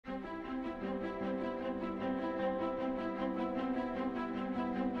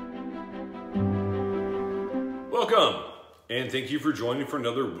Welcome, and thank you for joining for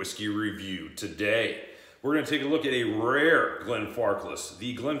another whiskey review. Today, we're going to take a look at a rare Glenfarclas,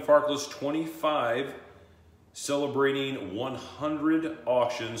 the Glenfarclas 25, celebrating 100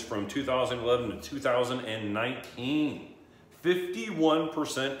 auctions from 2011 to 2019. 51%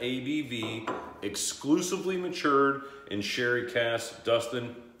 ABV, exclusively matured in sherry casks,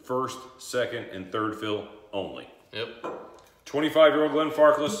 Dustin, first, second, and third fill only. Yep. 25-year-old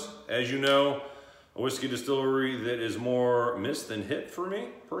Glenfarclas, as you know, a whiskey distillery that is more missed than hit for me,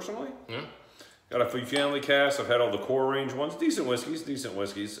 personally. Yeah. Got a few family casks. I've had all the core range ones. Decent whiskeys.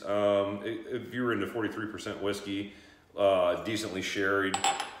 If you're into 43% whiskey, decently sherried.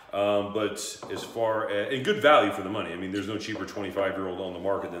 But as far as, and good value for the money. I mean, there's no cheaper 25-year-old on the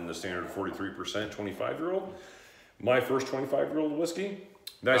market than the standard 43% 25-year-old. My first 25-year-old whiskey.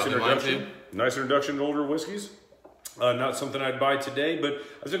 Nice introduction. Nice introduction to older whiskeys. Not something I'd buy today, but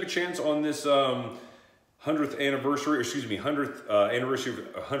I took a chance on this 100th anniversary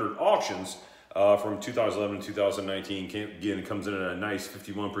of 100 auctions from 2011 to 2019. Again, it comes in at a nice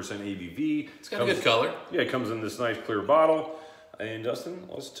 51% ABV. It's got a good color. Yeah, it comes in this nice clear bottle. And Dustin,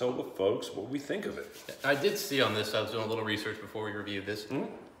 let's tell the folks what we think of it. I did see on this, I was doing a little research before we reviewed this.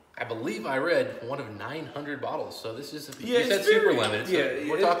 I believe I read one of 900 bottles, so this is you said super limited. So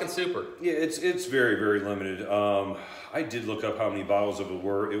we're talking super. Yeah, it's very, very limited. I did look up how many bottles of it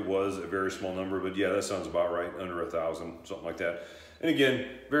were. It was a very small number, but yeah, that sounds about right. Under 1,000, something like that. And again,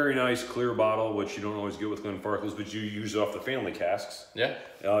 very nice clear bottle, which you don't always get with Glenfarclas, but you use it off the family casks. Yeah.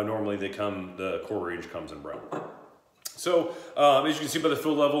 Normally they come, the core range comes in brown. So, as you can see by the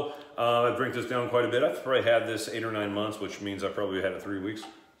fill level, I drank this down quite a bit. I've probably had this 8 or 9 months, which means I probably had it 3 weeks.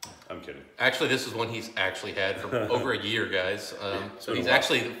 I'm kidding. Actually, this is one he's actually had for over a year, guys. So he's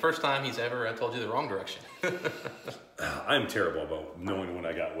actually, the first time he's ever told you the wrong direction. I'm terrible about knowing when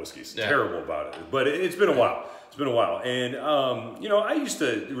I got whiskeys. Yeah. Terrible about it. But it's been a while. It's been a while. And, you know, I used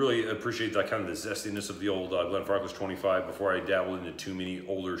to really appreciate that kind of the zestiness of the old Glenfarclas 25 before I dabbled into too many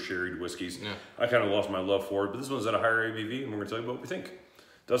older sherried whiskeys. Yeah. I kind of lost my love for it. But this one's at a higher ABV, and we're going to tell you what we think.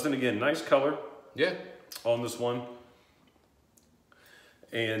 Dustin, again, nice color. Yeah. On this one.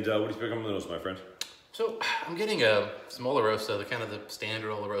 And what do you pick on the nose, my friend? So I'm getting some Oloroso, the kind of the standard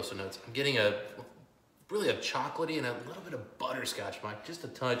Oloroso notes. I'm getting really a chocolatey and a little bit of butterscotch, Mike, just a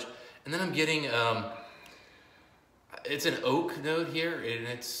touch. And then I'm getting, it's an oak note here, and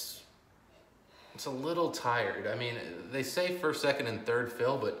it's a little tired. I mean, they say first, second, and third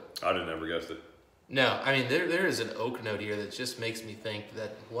fill, but I'd have never guessed it. No, I mean, there is an oak note here that just makes me think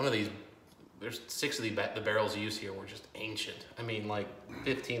that one of these, there's 6 of the barrels used here were just ancient. I mean, like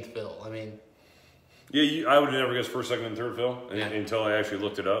 15th fill. I mean, yeah, I would have never guessed first, second, and third fill until I actually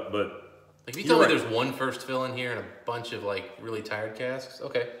looked it up. But like, if you tell me there's one first fill in here and a bunch of like really tired casks,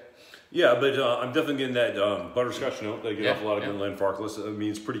 okay. Yeah, but I'm definitely getting that butterscotch note that I get off a lot of Glenfarclas. I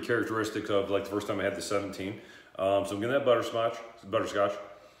mean, it's pretty characteristic of like the first time I had the 17. So I'm getting that butterscotch.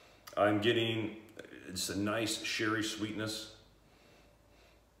 I'm getting just a nice sherry sweetness.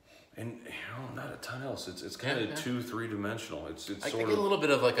 And you know, not a ton else. It's kind of 2-3 dimensional. It's sort of. I get a little bit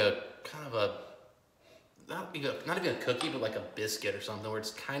of like a kind of a not even a cookie, but like a biscuit or something, where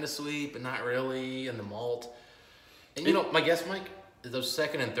it's kind of sweet but not really, and the malt. And you know, my guess, Mike, is those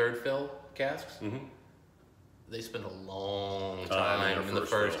second and third fill casks. They spend a long time in the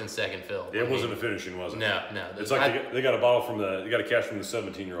first and second fill. It wasn't a finishing, was it? No. It's like they got a bottle from they got a cask from the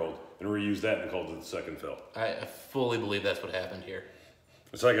 17-year-old and reused that and called it the second fill. I fully believe that's what happened here.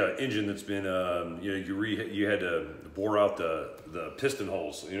 It's like an engine that's been, you know, you had to bore out the piston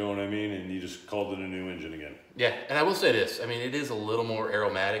holes, you know what I mean? And you just called it a new engine again. Yeah, and I will say this. I mean, it is a little more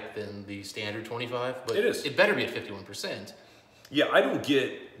aromatic than the standard 25, but it better be at 51%. Yeah, I don't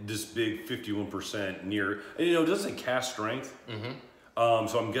get this big 51% near, and you know, it doesn't say cask strength.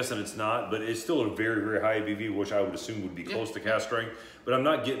 So I'm guessing it's not, but it's still a very, very high ABV, which I would assume would be close to cask strength. But I'm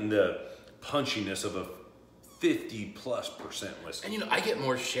not getting the punchiness of a 50+% whiskey. And you know, I get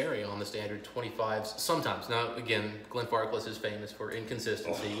more sherry on the standard 25s sometimes. Now, again, Glenfarclas is famous for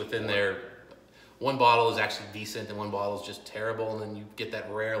inconsistency within their. One bottle is actually decent and one bottle is just terrible, and then you get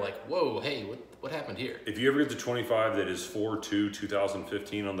that rare like, whoa, hey, what happened here? If you ever get the 25 that is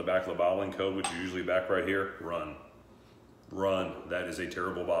 4/2/2015 on the back of the bottling code, which is usually back right here, run. That is a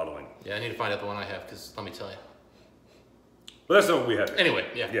terrible bottling. Yeah, I need to find out the one I have, because let me tell you. But that's not what we have here. Anyway,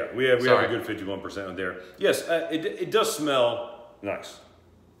 yeah. Yeah, we have a good 51% on there. Yes, it does smell nice.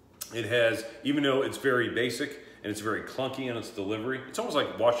 It has, even though it's very basic and it's very clunky in its delivery, it's almost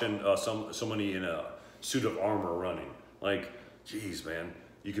like watching somebody in a suit of armor running. Like, geez, man,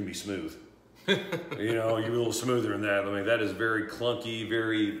 you can be smooth. You know, you're a little smoother than that. I mean, that is very clunky,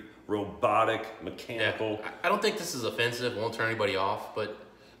 very robotic, mechanical. Yeah. I don't think this is offensive, won't turn anybody off, but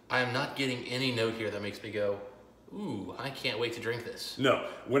I am not getting any note here that makes me go, ooh, I can't wait to drink this. No,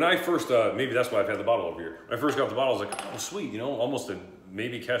 when I first, maybe that's why I've had the bottle over here. When I first got the bottle, I was like, oh, sweet, you know, almost a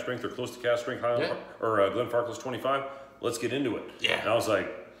maybe cask strength or close to cask strength, or Glenfarclas 25. Let's get into it. Yeah. And I was like,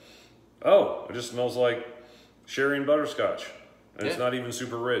 oh, it just smells like sherry and butterscotch. And it's not even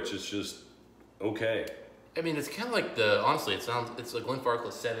super rich. It's just okay. I mean, it's kind of like honestly, it's a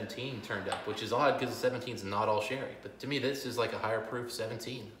Glenfarclas 17 turned up, which is odd because the 17 is not all sherry. But to me, this is like a higher proof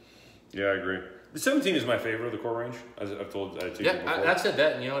 17. Yeah, I agree. The 17 is my favorite of the core range, as I've told you before. I've said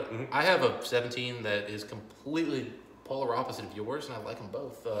that, and you know what? I have a 17 that is completely polar opposite of yours, and I like them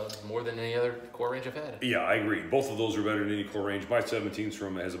both more than any other core range I've had. Yeah, I agree. Both of those are better than any core range. My 17's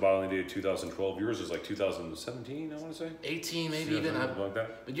has a bottling date of 2012. Yours is like 2017, I want to say? 18, maybe even. Like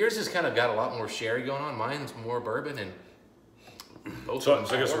that. But yours has kind of got a lot more sherry going on. Mine's more bourbon, and both So of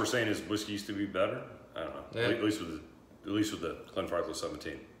them. I guess what we're saying is whiskey used to be better? I don't know. Yeah. At least with the Glenfarclas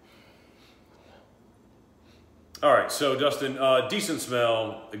 17. All right, so Dustin, decent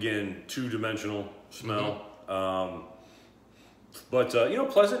smell. Again, two-dimensional smell. But you know,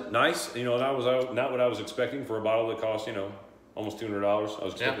 pleasant, nice. You know, that was not what I was expecting for a bottle that cost, you know, almost $200. I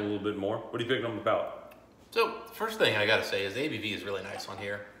was expecting a little bit more. What are you picking on the palate? So first thing I gotta say is the ABV is really nice on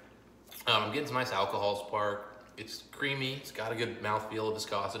here. I'm getting some nice alcohol spark. It's creamy. It's got a good mouthfeel,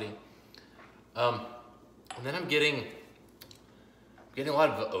 viscosity. And then I'm getting a lot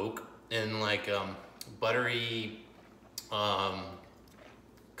of oak and like buttery,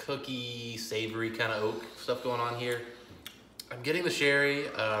 cookie, savory kind of oak stuff going on here. I'm getting the sherry.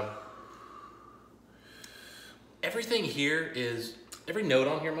 Everything here is, every note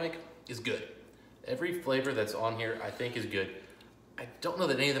on here, Mike, is good. Every flavor that's on here, I think, is good. I don't know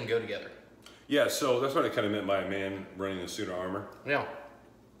that any of them go together. Yeah, so that's what I kind of meant by a man running a suit of armor. Yeah.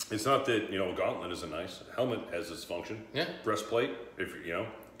 It's not that, you know, a gauntlet isn't nice. A helmet has its function. Yeah. Breastplate, if you know,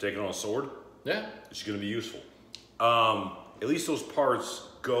 taking on a sword. Yeah. It's going to be useful. At least those parts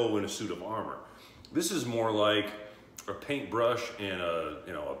go in a suit of armor. This is more like a paintbrush and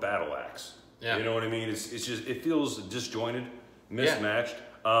a battle axe. Yeah. You know what I mean? It's just, it feels disjointed, mismatched.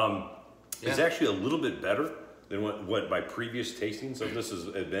 It's actually a little bit better than what my previous tastings of this has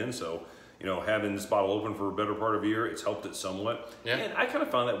been. So, you know, having this bottle open for a better part of a year, it's helped it somewhat. Yeah. And I kind of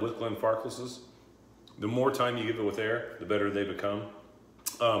found that with Glenfarclas's, the more time you give it with air, the better they become.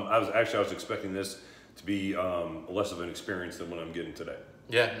 I was expecting this to be less of an experience than what I'm getting today.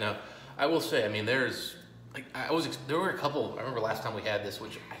 Yeah, no. I will say, I mean, there were a couple, I remember last time we had this,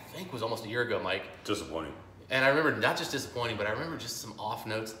 which I think was almost a year ago, Mike. Disappointing. And I remember not just disappointing, but I remember just some off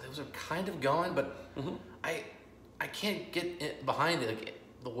notes. Those are kind of going, but I can't get behind it. Like,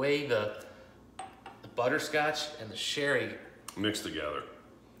 the way the butterscotch and the sherry Mixed together.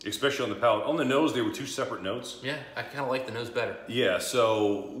 Especially on the palate. On the nose, they were two separate notes. Yeah, I kind of like the nose better. Yeah,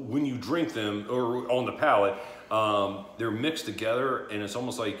 so when you drink them, or on the palate, they're mixed together, and it's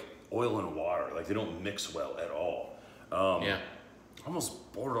almost like oil and water. Like, they don't mix well at all. Yeah.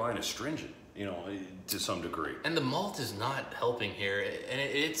 Almost borderline astringent, you know, to some degree. And the malt is not helping here. And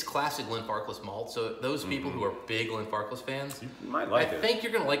it's classic Glenfarclas malt, so those people who are big Glenfarclas fans, You might like I it. think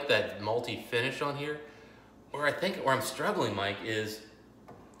you're going to like that malty finish on here. Where I'm struggling, Mike, is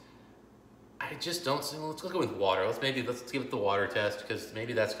I just don't see, well, let's go with water. Let's give it the water test, because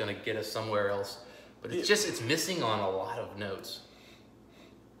maybe that's going to get us somewhere else. But it's missing on a lot of notes.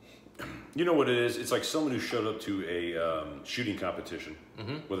 You know what it is? It's like someone who showed up to a shooting competition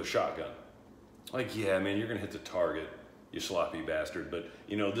with a shotgun. Like, yeah, man, you're going to hit the target, you sloppy bastard. But,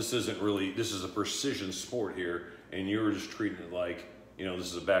 you know, this is a precision sport here, and you're just treating it like, you know, this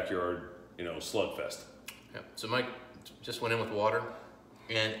is a backyard, you know, slugfest. Yeah. So Mike just went in with water,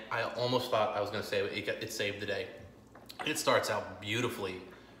 and I almost thought I was going to say it saved the day. It starts out beautifully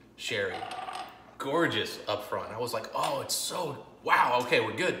sherry, gorgeous up front. I was like, oh, it's so, wow, okay,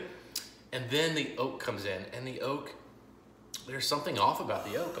 we're good. And then the oak comes in, and the oak, there's something off about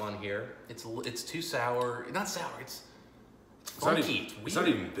the oak on here. It's too sour, not sour, it's funky, It's not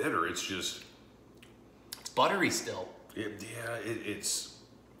even bitter, it's just... It's buttery still. It's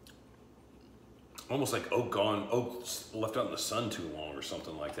almost like oak left out in the sun too long or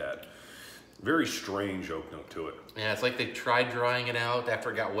something like that. Very strange oak note to it. Yeah, it's like they tried drying it out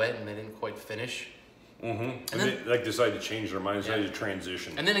after it got wet and they didn't quite finish. And they like decided to change their mind, decided to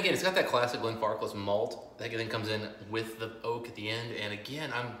transition. And then again, it's got that classic Glenfarclas malt that then comes in with the oak at the end. And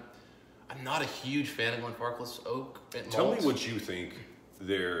again, I'm not a huge fan of Glenfarclas oak and Tell malts. me what you think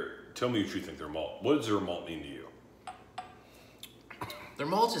their malt. What does their malt mean to you? Their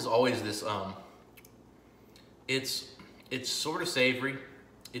malt is always this, it's sort of savory.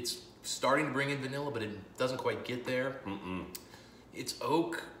 It's starting to bring in vanilla, but it doesn't quite get there. It's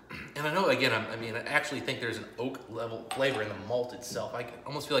oak. And I know, again, I mean, I actually think there's an oak level flavor in the malt itself. I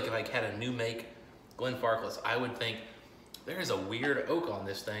almost feel like if I had a new make Glenfarclas, I would think there is a weird oak on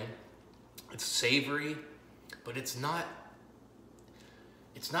this thing. It's savory, but it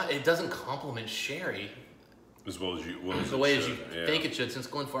doesn't complement sherry as well as the way as you think it should, since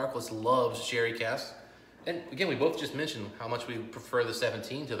Glenfarclas loves sherry casks. And again, we both just mentioned how much we prefer the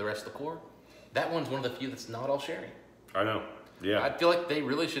 17 to the rest of the core. That one's one of the few that's not all sherry. I know. Yeah. I feel like they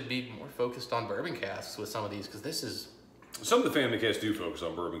really should be more focused on bourbon casks with some of these, because this is... Some of the family casks do focus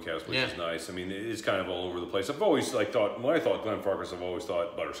on bourbon casks, which is nice. I mean, it's kind of all over the place. I've always thought, when I thought Glenfarclas, I've always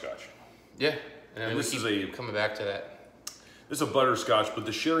thought butterscotch. Yeah. And I mean, this is coming back to that. This is a butterscotch, but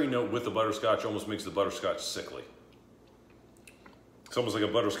the sherry note with the butterscotch almost makes the butterscotch sickly. It's almost like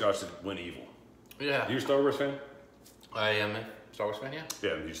a butterscotch that went evil. Yeah. Are you a Star Wars fan? I am a Star Wars fan, yeah.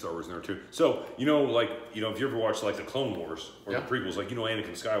 Yeah, I'm a huge Star Wars nerd too. So, if you ever watched like the Clone Wars or the prequels, like,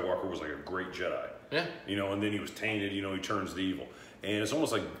 Anakin Skywalker was like a great Jedi. Yeah. And then he was tainted, he turns to evil. And it's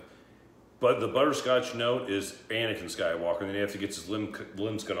almost like, but the butterscotch note is Anakin Skywalker, and then he has to get his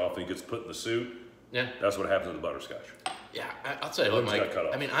limbs cut off and he gets put in the suit. Yeah. That's what happens to the butterscotch. Yeah, I'll tell you what, Mike,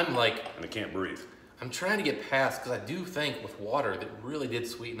 I mean, I'm like... And it can't breathe. I'm trying to get past, because I do think with water that really did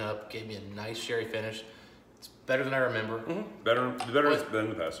sweeten up, gave me a nice sherry finish. It's better than I remember. Better than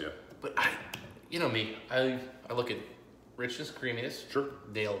the past, yeah. But you know me, I look at richness, creaminess. Sure.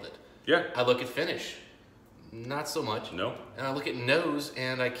 Nailed it. Yeah. I look at finish. Not so much. No. And I look at nose,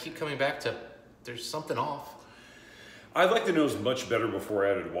 and I keep coming back to there's something off. I like the nose much better before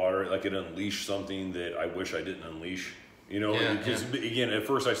I added water. Like it unleashed something that I wish I didn't unleash. Because again, at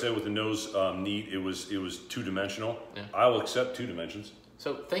first I said with the nose neat, it was two-dimensional. Yeah. I'll accept 2 dimensions.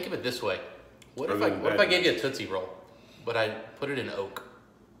 So think of it this way: what if I gave you a Tootsie Roll, but I put it in oak?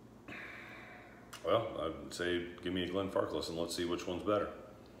 Well, I'd say give me a Glenfarclas and let's see which one's better.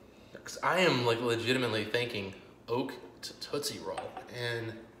 Because I am like legitimately thinking oak Tootsie Roll,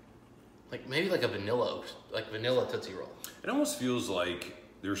 and maybe like a vanilla Tootsie Roll. It almost feels like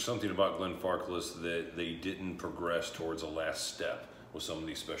there's something about Glenfarclas that they didn't progress towards a last step with some of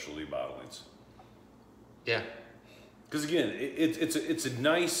these specialty bottlings. Yeah. Because again, it's a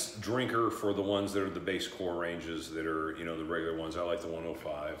nice drinker for the ones that are the base core ranges that are, the regular ones. I like the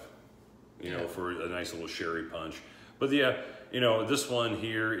 105, for a nice little sherry punch. But yeah, this one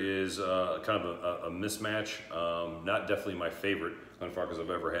here is kind of a mismatch. Not definitely my favorite Glenfarclas I've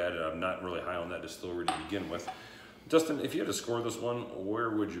ever had, and I'm not really high on that distillery to begin with. Dustin, if you had to score this one,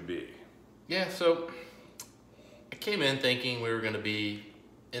 where would you be? Yeah, so I came in thinking we were going to be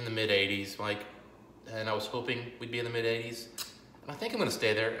in the mid-80s, Mike, and I was hoping we'd be in the mid-80s. And I think I'm going to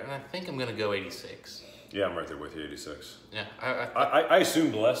stay there, and I think I'm going to go 86. Yeah, I'm right there with you, 86. Yeah, I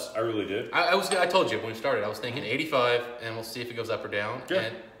assumed less. I really did. I told you when we started, I was thinking 85, and we'll see if it goes up or down. Yeah.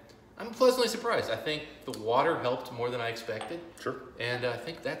 And I'm pleasantly surprised. I think the water helped more than I expected. Sure. And I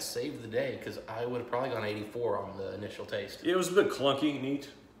think that saved the day, because I would have probably gone 84 on the initial taste. Yeah, it was a bit clunky, neat.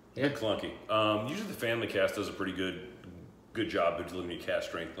 A bit clunky. Usually the family cast does a pretty good job of delivering you cast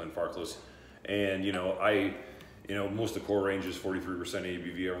strength Glenfarclas. And, most of the core range is 43%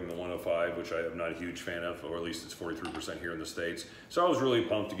 ABV on the 105, which I'm not a huge fan of, or at least it's 43% here in the States. So I was really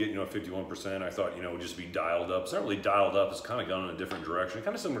pumped to get, 51%. I thought, it would just be dialed up. It's not really dialed up. It's kind of gone in a different direction,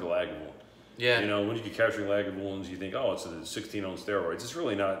 kind of similar to Lagavulin. Yeah. When you get capturing Lagavulins, you think, oh, it's a 16 on steroids. It's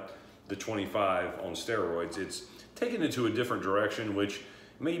really not the 25 on steroids. It's taken into a different direction, which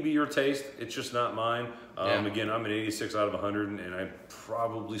may be your taste. It's just not mine. Again, I'm an 86 out of 100, and I'm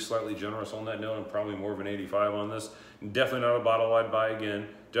probably slightly generous on that note. I'm probably more of an 85 on this. Definitely not a bottle I'd buy again.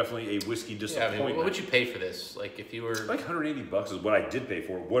 Definitely a whiskey disappointment. Yeah, what would you pay for this? Like if you were... Like $180 is what I did pay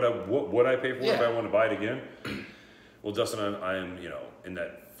for it. What would I pay for it if I want to buy it again? Well, Dustin, I'm in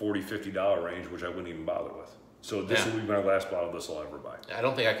that $40, $50 range, which I wouldn't even bother with. So this will be my last bottle this I'll ever buy. I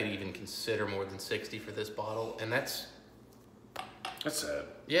don't think I could even consider more than 60 for this bottle, and that's sad.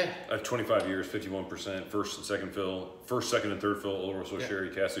 Yeah. I have 25 years, 51%, first, second, and third fill, Oloroso sherry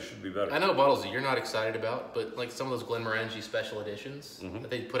cask. It should be better. I know bottles that you're not excited about, but like some of those Glenmorangie special editions that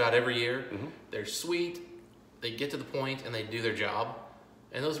they put out every year, they're sweet, they get to the point, and they do their job.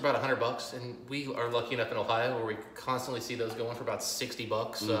 And those are about $100, and we are lucky enough in Ohio where we constantly see those going for about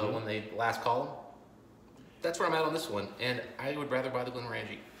 $60 when they last call them. That's where I'm at on this one, and I would rather buy the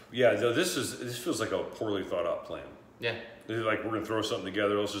Glenmorangie. Yeah, though this feels like a poorly thought out plan. Yeah. They're like, we're going to throw something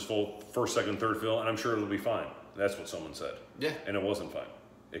together. Let's just fill first, second, third fill, and I'm sure it'll be fine. That's what someone said. Yeah. And it wasn't fine.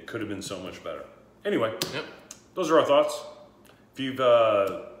 It could have been so much better. Anyway, those are our thoughts. If you've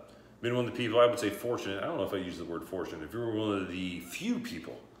been one of the people, I would say fortunate, I don't know if I use the word fortunate, if you were one of the few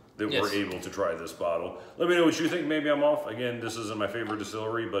people that were able to try this bottle. Let me know what you think. Maybe I'm off. Again, this isn't my favorite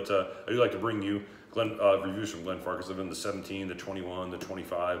distillery, but I do like to bring you reviews from Glenfarclas. I've been the 17, the 21, the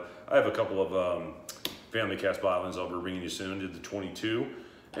 25. I have a couple of family cast bottlings I'll be bringing you soon. Did the 22,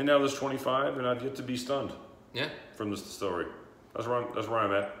 and now this 25, and I've yet to be stunned. Yeah. From this distillery. That's where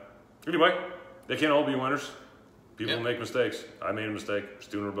I'm at. Anyway, they can't all be winners. People make mistakes. I made a mistake. It's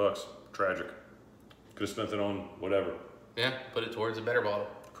 $200. Tragic. Could have spent it on whatever. Yeah, put it towards a better bottle.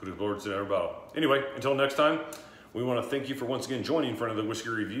 Put it towards a better bottle. Anyway, until next time, we want to thank you for once again joining for another whiskey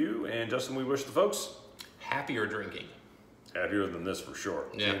review. And Justin, we wish the folks happier drinking. Happier than this for sure.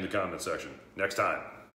 In the comment section. Next time.